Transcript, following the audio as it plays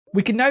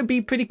We can now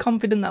be pretty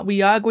confident that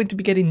we are going to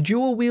be getting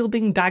dual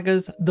wielding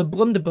daggers, the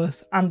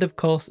Blunderbuss, and of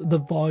course the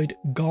Void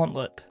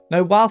Gauntlet.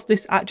 Now, whilst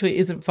this actually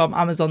isn't from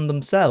Amazon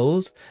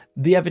themselves,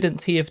 the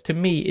evidence here to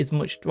me is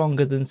much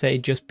stronger than, say,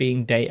 just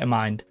being data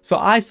mined. So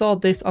I saw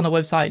this on a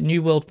website,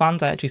 New World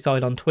Fans. I actually saw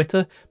it on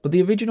Twitter, but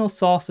the original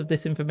source of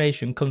this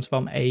information comes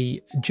from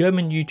a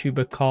German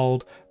YouTuber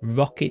called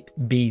Rocket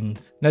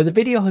Beans. Now, the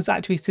video has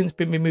actually since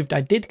been removed. I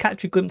did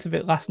catch a glimpse of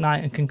it last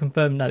night and can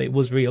confirm that it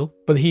was real,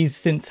 but he's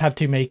since had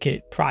to make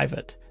it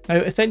private. Now,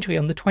 essentially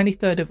on the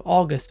 23rd of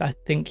August, I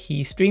think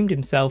he streamed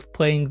himself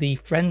playing the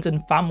friends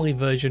and family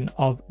version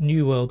of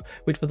New World,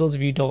 which for those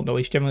of you who don't know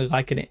is generally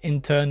like an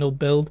internal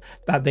build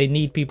that they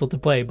need people to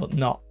play, but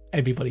not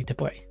everybody to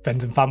play.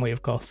 Friends and family,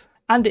 of course.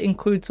 And it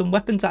includes some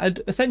weapons that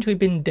had essentially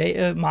been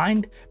data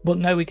mined, but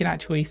now we can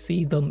actually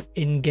see them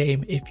in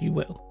game, if you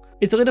will.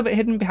 It's a little bit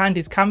hidden behind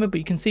his camera, but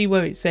you can see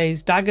where it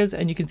says daggers,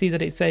 and you can see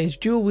that it says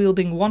dual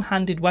wielding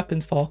one-handed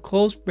weapons for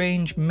close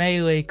range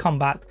melee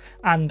combat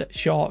and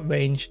short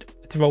ranged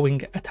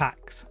throwing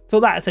attacks. So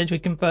that essentially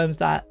confirms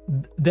that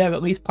they're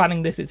at least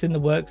planning this, it's in the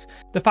works.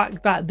 The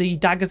fact that the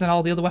daggers and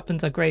all the other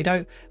weapons are greyed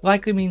out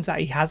likely means that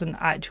he hasn't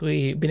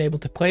actually been able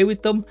to play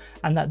with them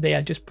and that they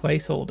are just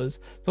placeholders.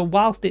 So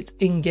whilst it's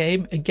in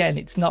game, again,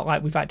 it's not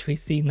like we've actually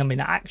seen them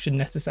in action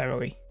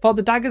necessarily. For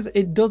the daggers,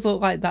 it does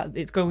look like that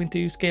it's going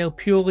to scale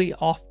purely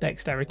off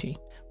dexterity,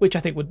 which I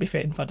think would be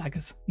fitting for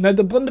daggers. Now,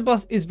 the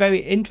Blunderbuss is very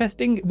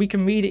interesting. We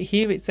can read it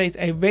here. It says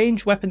a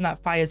ranged weapon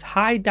that fires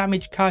high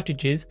damage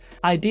cartridges,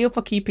 ideal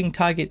for keeping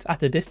targets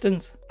at a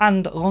distance,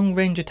 and long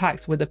range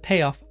attacks with a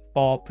payoff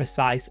for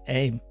precise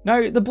aim.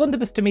 Now, the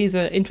Blunderbuss to me is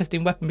an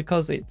interesting weapon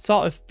because it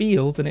sort of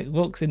feels and it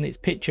looks in its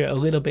picture a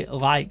little bit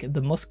like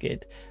the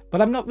musket,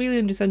 but I'm not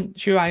really 100%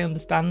 sure I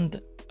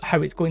understand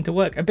how it's going to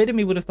work. A bit of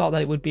me would have thought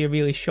that it would be a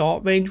really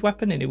short range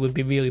weapon and it would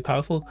be really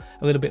powerful,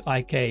 a little bit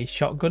like a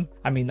shotgun.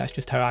 I mean, that's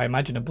just how I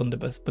imagine a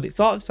Blunderbuss, but it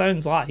sort of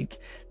sounds like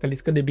that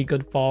it's going to be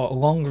good for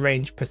long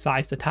range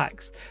precise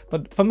attacks.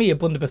 But for me, a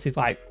Blunderbuss is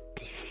like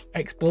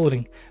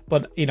exploding,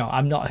 but you know,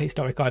 I'm not a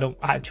historical, I don't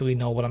actually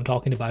know what I'm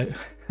talking about.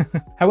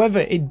 However,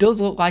 it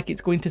does look like it's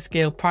going to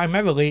scale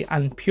primarily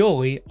and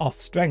purely off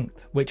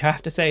strength, which I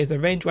have to say as a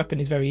ranged weapon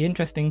is very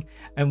interesting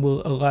and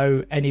will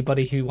allow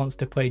anybody who wants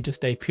to play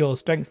just a pure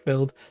strength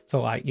build,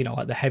 so like, you know,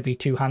 like the heavy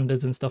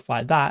two-handers and stuff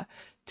like that,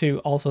 to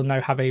also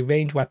now have a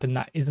ranged weapon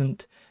that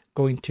isn't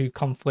going to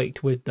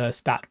conflict with the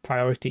stat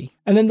priority.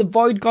 And then the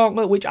Void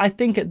Gauntlet, which I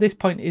think at this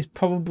point is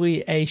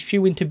probably a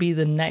shoo-in to be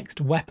the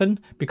next weapon,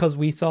 because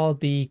we saw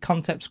the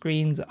concept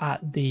screens at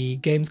the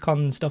Gamescom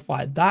and stuff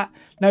like that.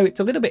 Now, it's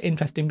a little bit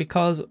interesting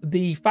because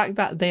the fact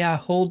that they are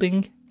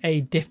holding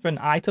a different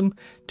item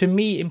to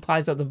me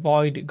implies that the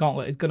Void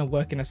Gauntlet is going to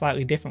work in a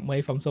slightly different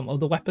way from some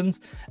other weapons.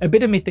 A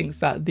bit of me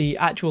thinks that the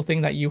actual thing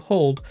that you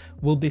hold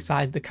will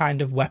decide the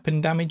kind of weapon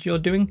damage you're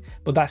doing,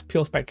 but that's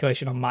pure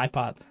speculation on my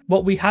part.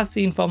 What we have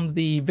seen from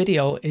the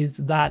video is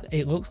that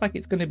it looks like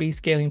it's going to be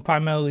scaling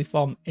primarily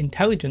from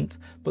intelligence,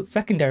 but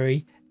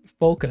secondary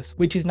focus,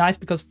 which is nice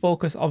because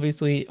focus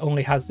obviously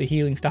only has the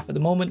healing staff at the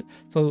moment,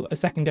 so a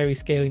secondary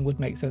scaling would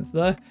make sense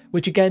there,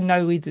 which again now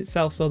leads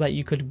itself so that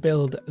you could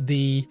build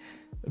the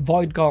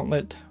Void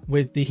Gauntlet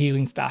with the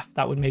healing staff.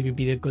 That would maybe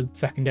be a good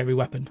secondary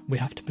weapon. We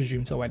have to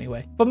presume so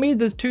anyway. For me,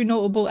 there's two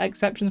notable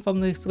exceptions from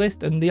this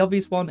list, and the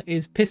obvious one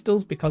is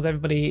pistols, because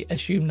everybody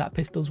assumed that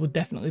pistols would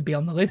definitely be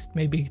on the list,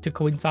 maybe to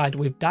coincide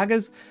with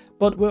daggers.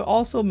 But we're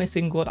also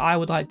missing what I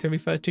would like to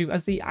refer to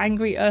as the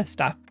Angry Earth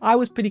Staff. I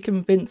was pretty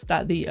convinced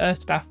that the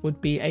Earth Staff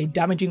would be a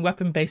damaging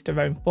weapon based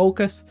around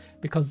focus,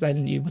 because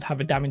then you would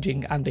have a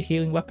damaging and a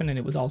healing weapon and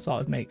it would all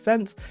sort of make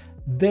sense.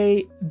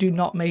 They do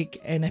not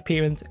make an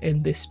appearance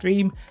in this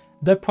stream.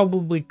 They're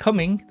probably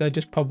coming, they're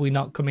just probably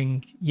not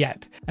coming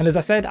yet. And as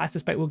I said, I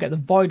suspect we'll get the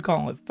Void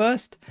Gauntlet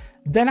first,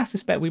 then I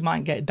suspect we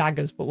might get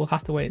daggers, but we'll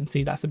have to wait and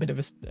see. That's a bit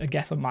of a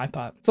guess on my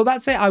part. So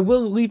that's it. I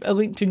will leave a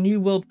link to New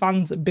World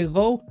Fans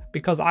below,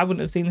 because I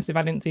wouldn't have seen this if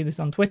I didn't see this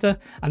on Twitter.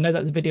 I know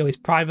that the video is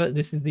private.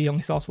 This is the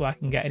only source where I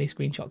can get any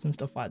screenshots and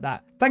stuff like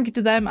that. Thank you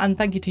to them and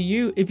thank you to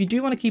you. If you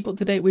do want to keep up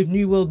to date with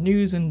New World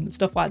news and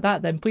stuff like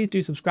that, then please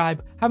do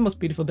subscribe. Have a most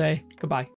beautiful day. Goodbye.